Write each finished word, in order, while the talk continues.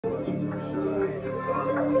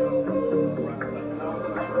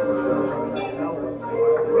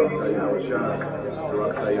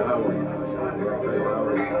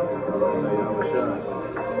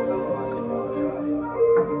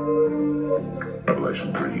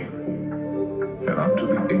Revelation 3. And unto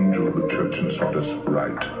the angel of the church in Sardis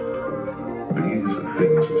write, These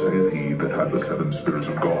things saith he that hath the 7 spirits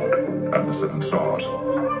of God, and the 7 stars.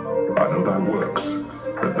 I know thy works,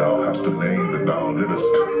 that thou hast a name that thou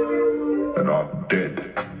livest, and art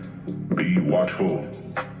dead. Be watchful,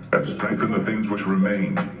 and strengthen the things which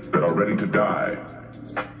remain, that are ready to die.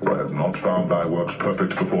 For I have not found thy works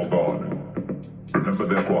perfect before God. Remember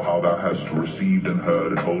therefore how thou hast received and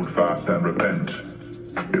heard, and hold fast and repent.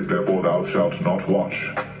 If therefore thou shalt not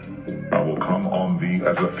watch, I will come on thee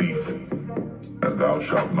as a thief, and thou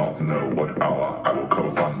shalt not know what hour I will come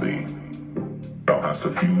upon thee. Thou hast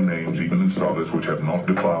a few names even in Sardis which have not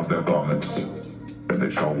defiled their garments, and they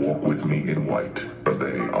shall walk with me in white, for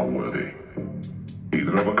they are worthy. He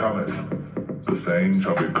that overcometh, the same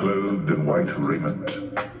shall be clothed in white raiment,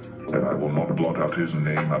 and I will not blot out his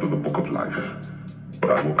name out of the book of life,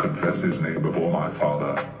 but I will confess his name before my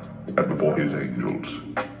Father and before his angels.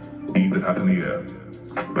 He that hath an ear,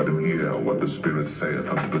 let him hear what the Spirit saith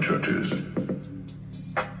unto the churches.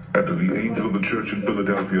 And to the angel of the church in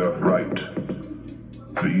Philadelphia write,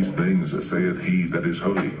 These things saith he that is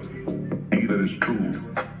holy, he that is true,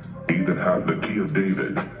 he that hath the key of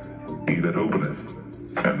David, he that openeth,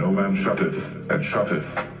 and no man shutteth,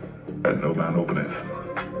 and no man openeth.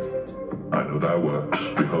 I know thy works,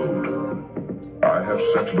 behold, I have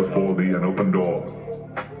set before thee an open door,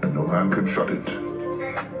 and no man can shut it.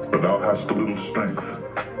 But thou hast a little strength,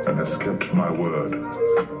 and hast kept my word,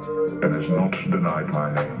 and hast not denied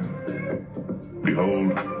my name.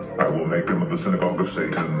 Behold, I will make them of the synagogue of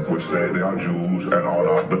Satan, which say they are Jews, and are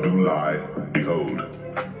not, but do lie. Behold,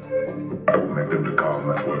 I will make them to come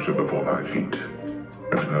and worship before thy feet,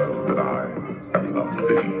 and to know that I have loved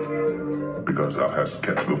thee. Because thou hast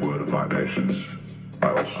kept the word of my patience, I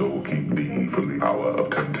also will keep thee from the hour of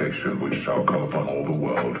temptation which shall come upon all the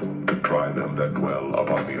world, to try them that dwell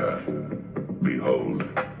upon the earth. Behold,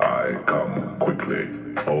 I come quickly.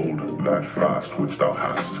 Hold that fast which thou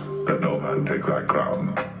hast, that no man take thy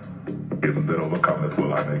crown. Him that overcometh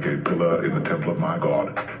will I make a pillar in the temple of my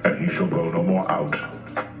God, and he shall go no more out.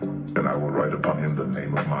 And I will write upon him the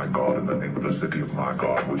name of my God, and the name of the city of my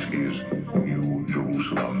God, which is New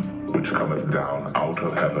Jerusalem, which cometh down out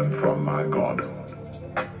of heaven from my God.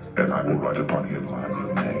 And I will write upon him my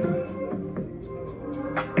new name.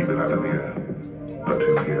 He that hath an ear, let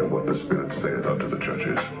him hear what the Spirit saith unto the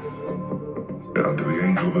churches. And unto the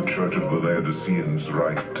angel of the church of the Laodiceans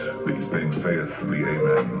write, These things saith the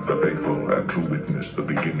Amen, the faithful and true witness, the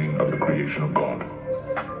beginning of the creation of God.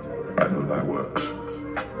 I know thy works,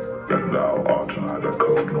 that thou art neither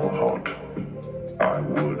cold nor hot. I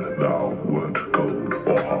would thou wert cold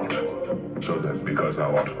or hot. So that because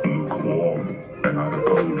thou art lukewarm, and neither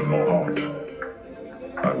cold nor hot,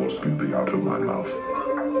 I will spew thee out of my mouth.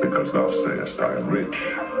 Because thou sayest, I am rich,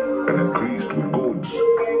 and increased with goods,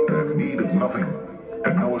 and have need of nothing,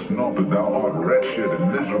 and knowest not that thou art wretched,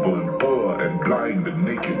 and miserable, and poor, and blind, and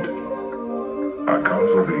naked. I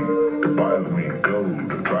counsel thee to buy of me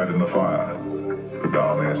gold tried in the fire, that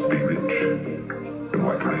thou mayest be rich, and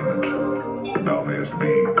white raiment, that thou mayest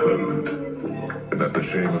be clothed, and that the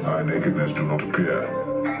shame of thy nakedness do not appear,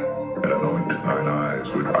 and anoint thine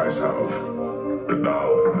eyes with eye salve, that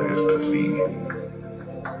thou mayest see.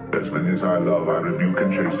 As many as I love, I rebuke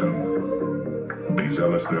and chasten. Be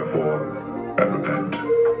zealous, therefore, and repent.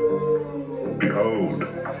 Behold,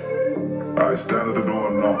 I stand at the door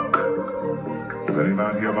and knock. If any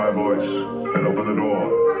man hear my voice, and open the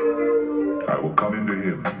door, I will come into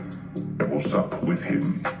him, and will sup with him,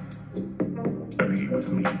 and he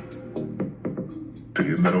with me. To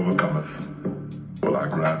him that overcometh, will I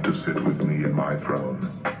grant to sit with me in my throne,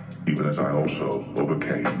 even as I also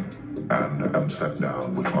overcame, and am set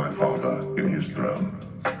down with my Father in his throne.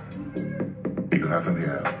 He that hath an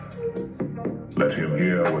ear, let him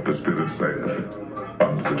hear what the Spirit saith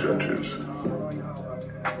unto the churches.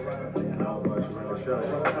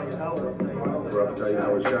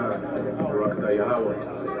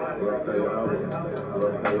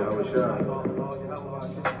 S.O.Y.Y.